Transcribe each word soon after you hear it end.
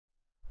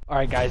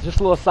Alright guys, just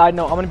a little side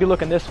note, I'm going to be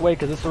looking this way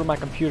because this is where my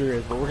computer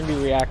is, but we're going to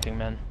be reacting,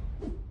 man.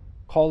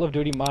 Call of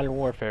Duty Modern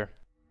Warfare.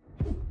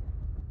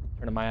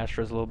 Turn to my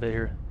Astros a little bit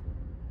here.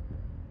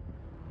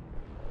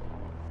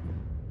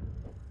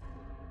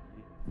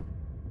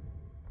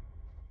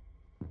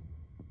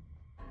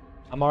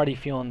 I'm already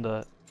feeling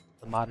the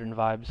modern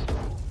vibes.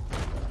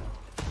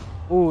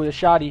 Ooh, the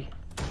shoddy.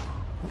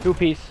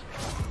 Two-piece.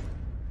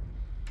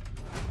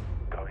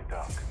 Going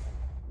dark.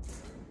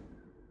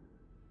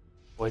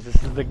 Boys, this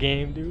is the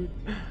game, dude.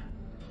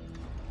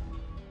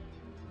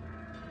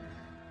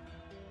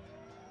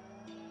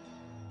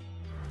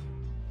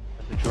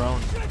 The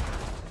drone.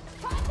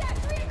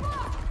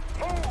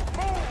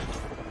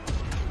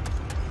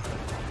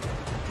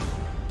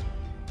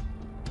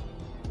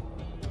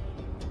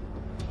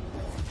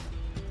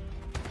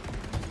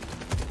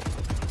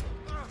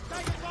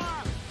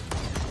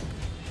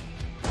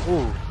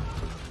 Ooh.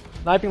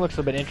 Sniping looks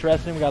a bit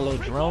interesting. We got a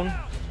little drone.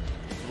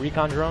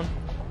 Recon drone.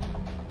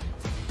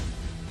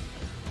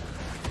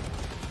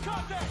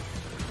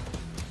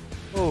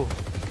 Ooh.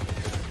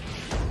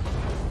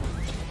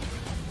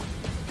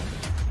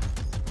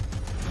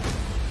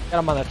 Got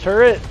him on the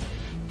turret.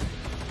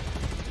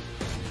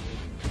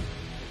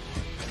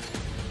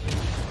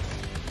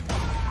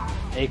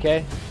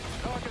 AK.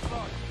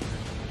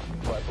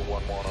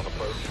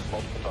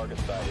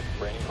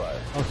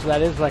 Oh, so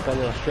that is like a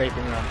little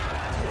strafing run.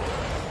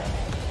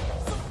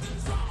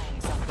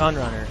 Gun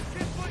runner.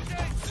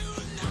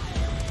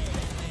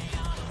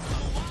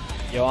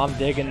 Yo, I'm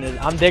digging this.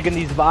 I'm digging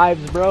these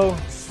vibes, bro.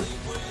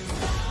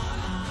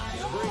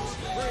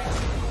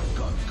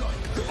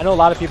 I know a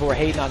lot of people were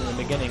hating on it in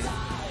the beginning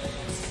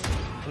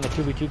in the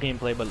 2v2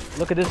 gameplay, but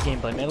look at this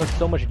gameplay, man. It looks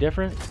so much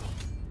different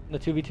in the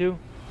 2v2.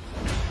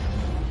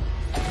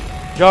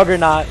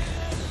 Juggernaut.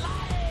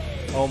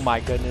 Oh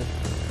my goodness.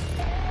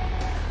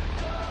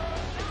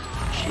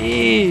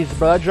 Jeez,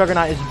 bro. That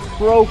Juggernaut is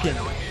broken.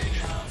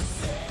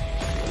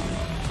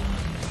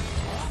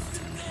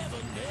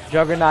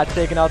 Juggernaut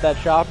taking out that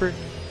chopper.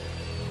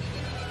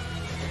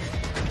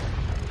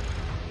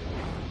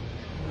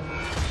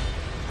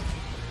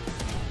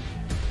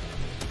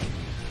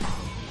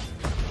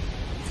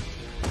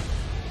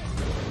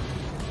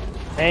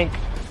 Tank.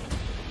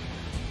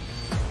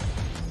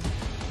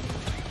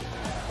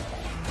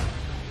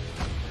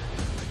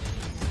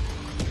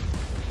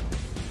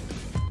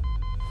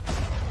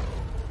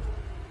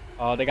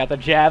 Oh, they got the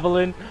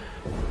javelin.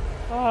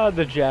 Oh,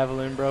 the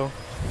javelin, bro.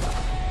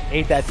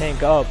 Ate that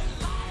tank up.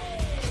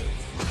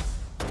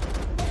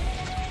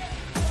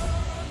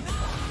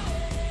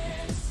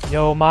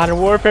 Yo, Modern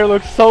Warfare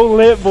looks so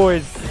lit,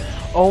 boys.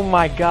 Oh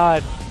my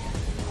god.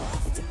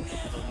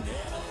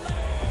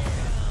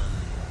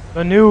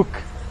 The nuke.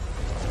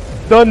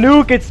 The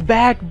nuke, it's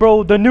back,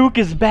 bro. The nuke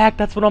is back.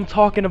 That's what I'm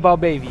talking about,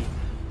 baby.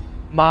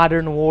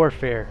 Modern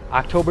Warfare,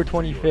 October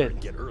 25th.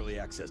 Get early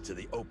access to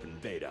the open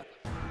beta.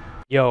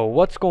 Yo,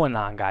 what's going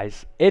on,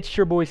 guys? It's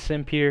your boy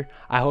Simp here.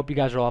 I hope you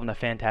guys are all having a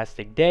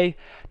fantastic day.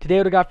 Today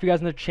what I got for you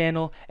guys on the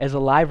channel is a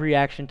live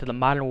reaction to the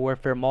Modern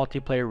Warfare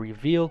multiplayer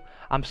reveal.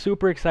 I'm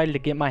super excited to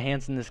get my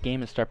hands in this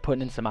game and start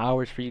putting in some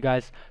hours for you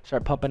guys,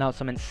 start pumping out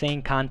some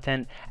insane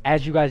content.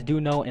 As you guys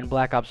do know, in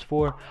Black Ops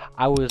 4,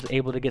 I was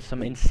able to get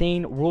some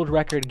insane world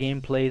record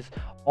gameplays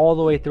all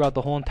the way throughout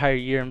the whole entire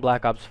year in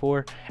Black Ops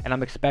 4, and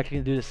I'm expecting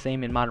to do the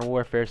same in Modern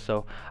Warfare,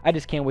 so I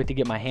just can't wait to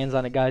get my hands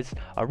on it, guys.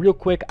 Real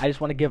quick, I just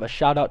want to give a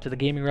shout out to the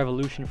Gaming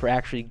Revolution for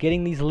actually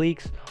getting these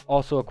leaks.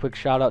 Also a quick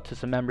shout out to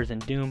some members in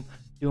Doom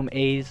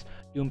A's,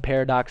 Doom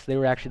Paradox. They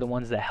were actually the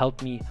ones that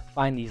helped me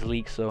find these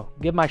leaks, so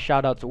give my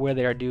shout out to where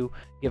they are due,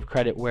 give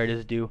credit where it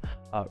is due.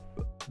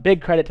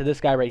 Big credit to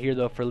this guy right here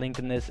though for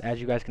linking this. As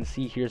you guys can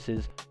see, here's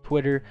his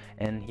Twitter,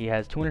 and he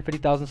has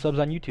 250,000 subs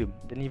on YouTube.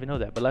 Didn't even know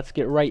that. But let's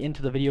get right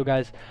into the video,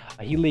 guys.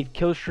 He leaked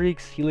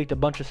Killstreaks, he leaked a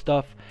bunch of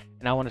stuff,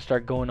 and I want to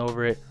start going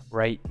over it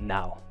right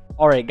now.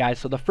 Alright guys,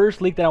 so the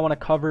first leak that I want to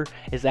cover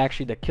is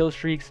actually the kill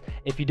streaks.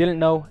 If you didn't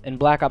know, in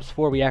Black Ops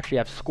 4 we actually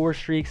have score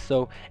streaks,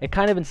 so it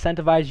kind of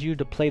incentivizes you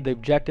to play the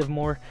objective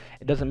more.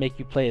 It doesn't make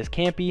you play as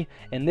campy.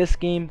 In this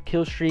game,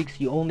 kill streaks,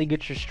 you only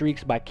get your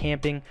streaks by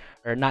camping,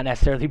 or not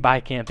necessarily by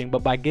camping,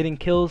 but by getting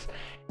kills,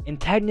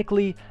 and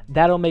technically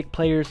that'll make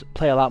players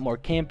play a lot more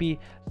campy.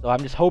 So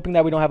I'm just hoping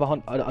that we don't have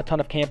a ton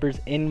of campers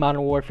in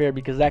Modern Warfare,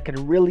 because that could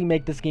really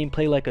make this game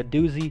play like a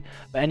doozy.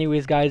 But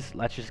anyways guys,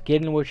 let's just get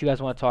into what you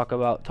guys want to talk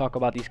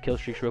about these kill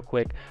streaks real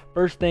quick.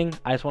 First thing,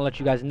 I just want to let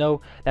you guys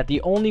know that the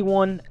only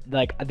one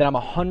that I'm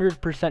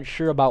 100%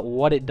 sure about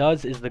what it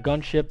does is the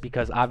gunship,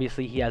 because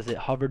obviously he has it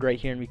hovered right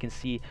here and we can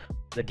see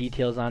the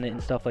details on it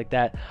and stuff like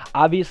that.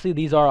 Obviously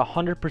these are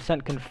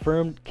 100%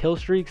 confirmed kill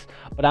streaks,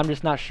 but I'm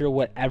just not sure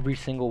what every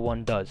single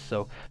one does.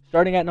 So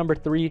starting at number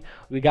 3,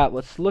 we got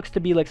what looks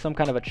to be like some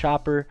kind of a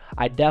chopper.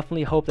 I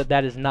definitely hope that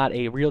that is not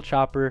a real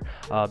chopper,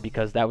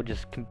 because that would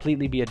just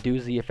completely be a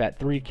doozy if at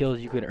 3 kills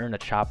you could earn a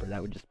chopper.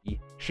 That would just be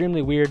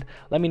Extremely weird.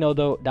 Let me know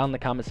though down in the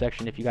comment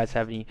section if you guys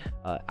have any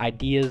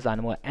ideas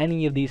on what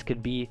any of these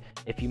could be,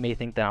 if you may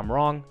think that I'm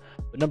wrong.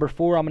 But number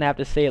 4, I'm gonna have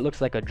to say it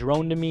looks like a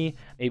drone to me.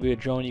 Maybe a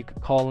drone you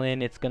could call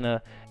in. It's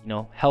gonna, you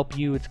know, help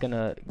you. It's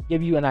gonna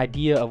give you an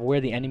idea of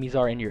where the enemies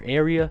are in your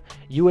area.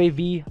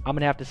 UAV, I'm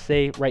gonna have to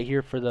say right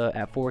here for the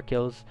at 4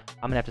 kills,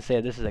 I'm gonna have to say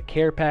that this is a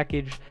care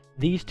package.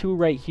 These two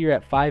right here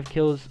at 5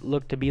 kills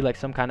look to be like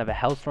some kind of a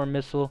Hellstorm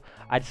missile.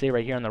 I'd say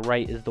right here on the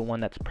right is the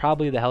one that's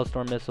probably the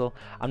Hellstorm missile.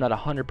 I'm not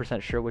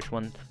 100% sure which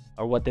one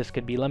or what this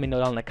could be. Let me know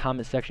down in the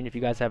comment section if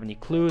you guys have any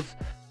clues.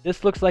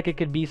 This looks like it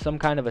could be some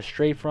kind of a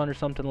strafe run or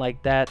something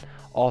like that.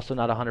 Also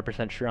not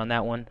 100% sure on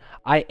that one.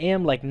 I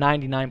am like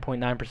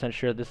 99.9%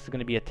 sure this is going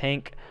to be a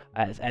tank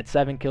at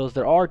 7 kills.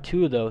 There are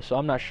 2 though, so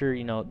I'm not sure,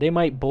 you know, they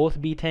might both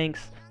be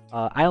tanks.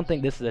 I don't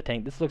think this is a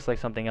tank. This looks like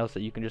something else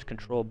that you can just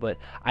control, but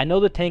I know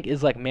the tank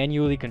is like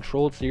manually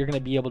controlled, so you're going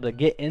to be able to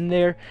get in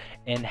there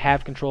and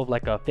have control of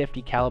like a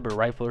 50 caliber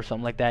rifle or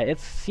something like that. It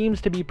seems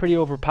to be pretty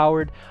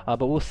overpowered,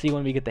 but we'll see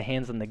when we get the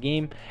hands on the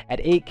game. At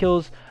 8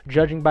 kills,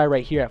 judging by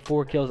right here at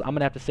 4 kills, I'm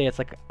going to have to say it's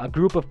like a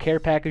group of care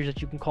package that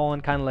you can call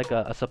in, kind of like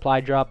a supply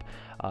drop.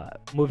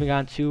 Moving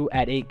on to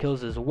at 8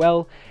 kills as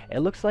well, it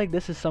looks like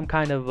this is some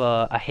kind of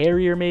a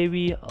Harrier,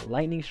 maybe a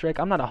lightning strike.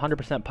 I'm not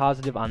 100%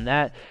 positive on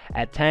that.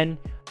 At 10,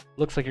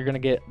 looks like you're gonna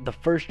get the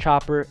first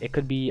chopper. It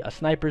could be a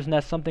sniper's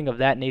nest, something of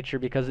that nature,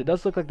 because it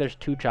does look like there's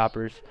 2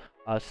 choppers,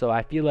 so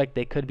I feel like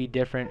they could be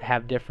different,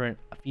 have different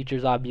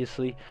features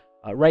obviously.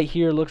 Right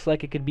here looks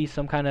like it could be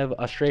some kind of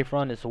a strafe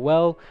run as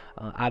well.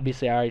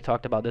 Obviously I already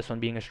talked about this one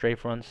being a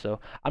strafe run, so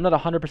I'm not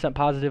 100%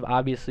 positive.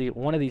 Obviously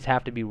one of these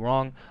have to be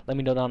wrong. Let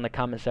me know down in the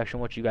comment section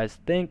what you guys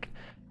think.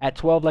 At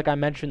 12, like I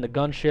mentioned, the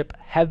gunship,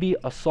 heavy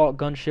assault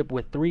gunship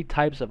with 3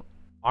 types of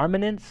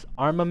armaments.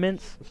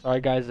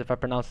 Sorry guys if I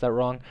pronounced that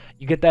wrong.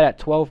 You get that at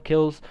 12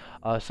 kills.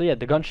 So yeah,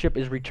 the gunship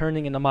is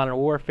returning in the Modern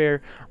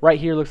Warfare. Right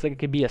here looks like it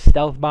could be a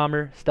stealth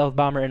bomber. Stealth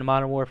bomber in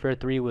Modern Warfare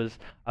 3 was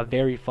a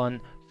very fun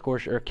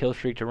kill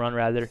streak to run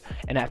rather.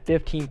 And at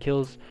 15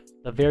 kills,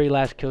 the very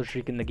last kill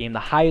streak in the game, the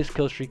highest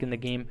kill streak in the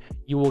game,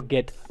 you will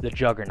get the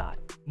Juggernaut.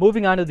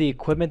 Moving on to the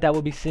equipment that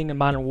we'll be seeing in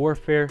Modern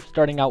Warfare,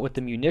 starting out with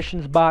the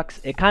munitions box.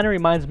 It kind of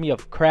reminds me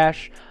of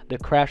Crash, the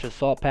Crash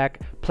assault pack.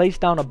 Place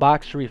down a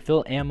box to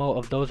refill ammo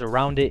of those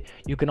around it.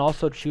 You can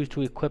also choose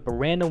to equip a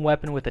random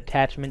weapon with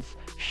attachments.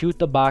 Shoot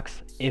the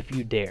box if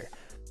you dare.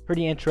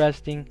 Pretty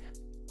interesting.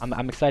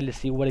 I'm excited to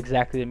see what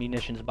exactly the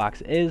munitions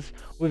box is.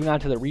 Moving on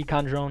to the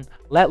recon drone.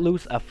 Let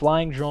loose a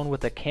flying drone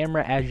with a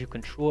camera as you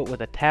control it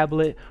with a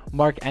tablet.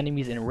 Mark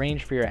enemies in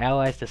range for your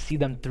allies to see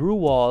them through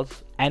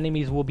walls.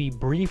 Enemies will be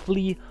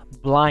briefly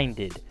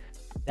blinded.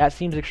 That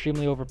seems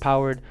extremely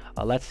overpowered.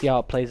 Let's see how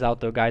it plays out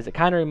though, guys. It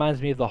kind of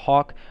reminds me of the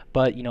Hawk,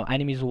 but you know,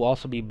 enemies will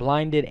also be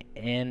blinded,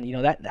 and you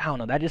know, that, I don't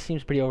know, that just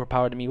seems pretty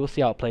overpowered to me. We'll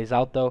see how it plays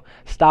out though.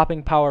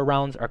 Stopping power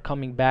rounds are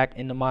coming back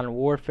into Modern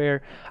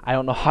Warfare. I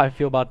don't know how I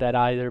feel about that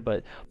either,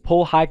 but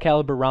pull high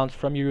caliber rounds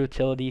from your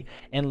utility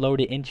and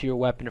load it into your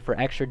weapon for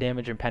extra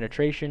damage and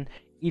penetration.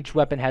 Each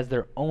weapon has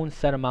their own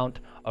set amount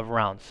of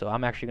rounds. So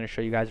I'm actually going to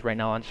show you guys right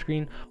now on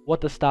screen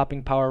what the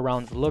stopping power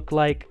rounds look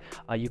like.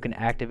 You can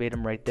activate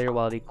them right there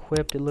while it's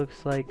equipped, it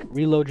looks like.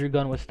 Reload your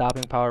gun with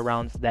stopping power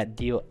rounds that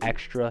deal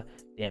extra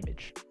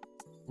damage.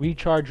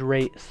 Recharge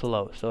rate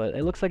slow. So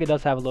it looks like it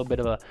does have a little bit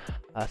of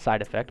a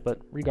side effect,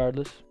 but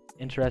regardless,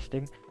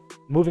 interesting.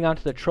 Moving on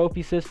to the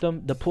trophy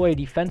system, deploy a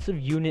defensive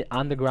unit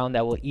on the ground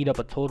that will eat up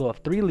a total of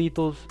 3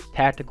 lethals,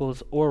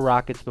 tacticals, or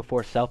rockets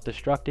before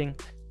self-destructing.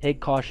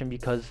 Take caution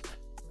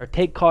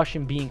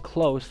being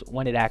close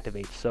when it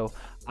activates. So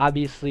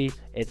obviously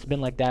it's been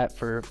like that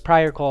for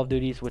prior Call of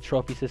Duties with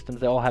trophy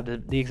systems. They all have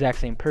the exact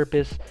same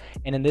purpose,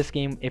 and in this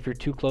game, if you're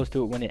too close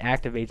to it when it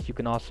activates, you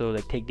can also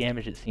like take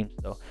damage, it seems.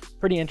 So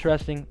pretty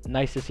interesting.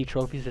 Nice to see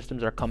trophy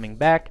systems are coming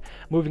back.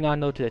 Moving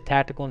on though to the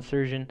tactical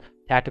insertion.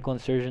 Tactical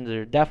insertions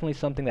are definitely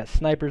something that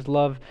snipers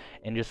love,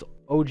 and just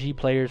OG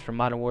players from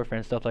Modern Warfare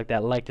and stuff like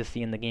that like to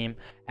see in the game.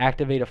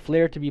 Activate a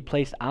flare to be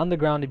placed on the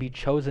ground to be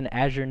chosen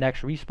as your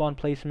next respawn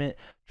placement.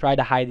 Try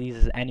to hide these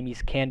as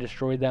enemies can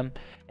destroy them.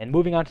 And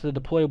moving on to the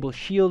deployable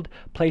shield,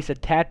 place a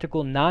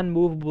tactical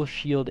non-movable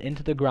shield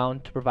into the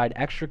ground to provide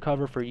extra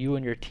cover for you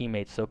and your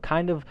teammates. So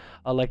kind of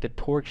like the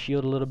torque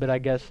shield a little bit, I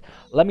guess.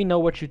 Let me know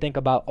what you think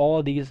about all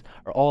of these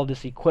or all of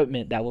this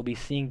equipment that we'll be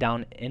seeing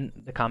down in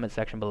the comment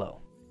section below.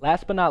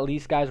 Last but not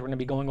least, guys, we're going to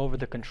be going over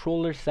the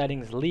controller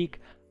settings leak.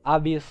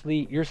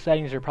 Obviously, your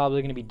settings are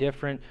probably going to be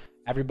different.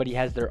 Everybody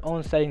has their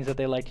own settings that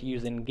they like to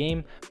use in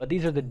game, but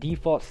these are the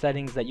default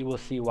settings that you will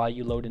see while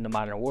you load into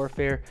Modern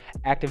Warfare.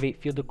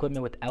 Activate field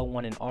equipment with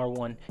L1 and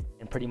R1,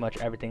 and pretty much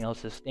everything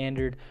else is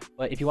standard.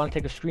 But if you want to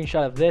take a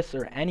screenshot of this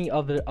or any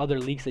other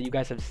leaks that you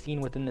guys have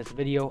seen within this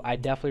video, I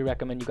definitely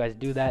recommend you guys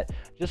do that,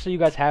 just so you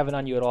guys have it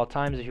on you at all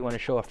times if you want to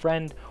show a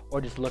friend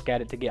or just look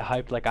at it to get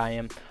hyped like I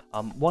am.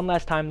 One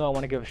last time though, I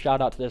want to give a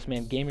shout out to this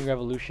man, Gaming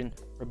Revolution,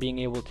 for being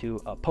able to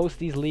post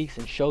these leaks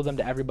and show them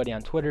to everybody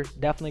on Twitter.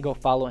 Definitely go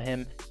follow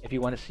him if you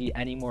want to see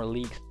any more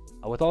leaks.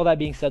 With all that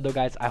being said though,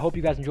 guys, I hope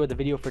you guys enjoyed the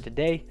video for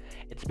today.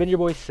 It's been your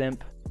boy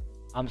Simp.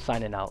 I'm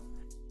signing out.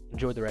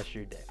 Enjoy the rest of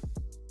your day.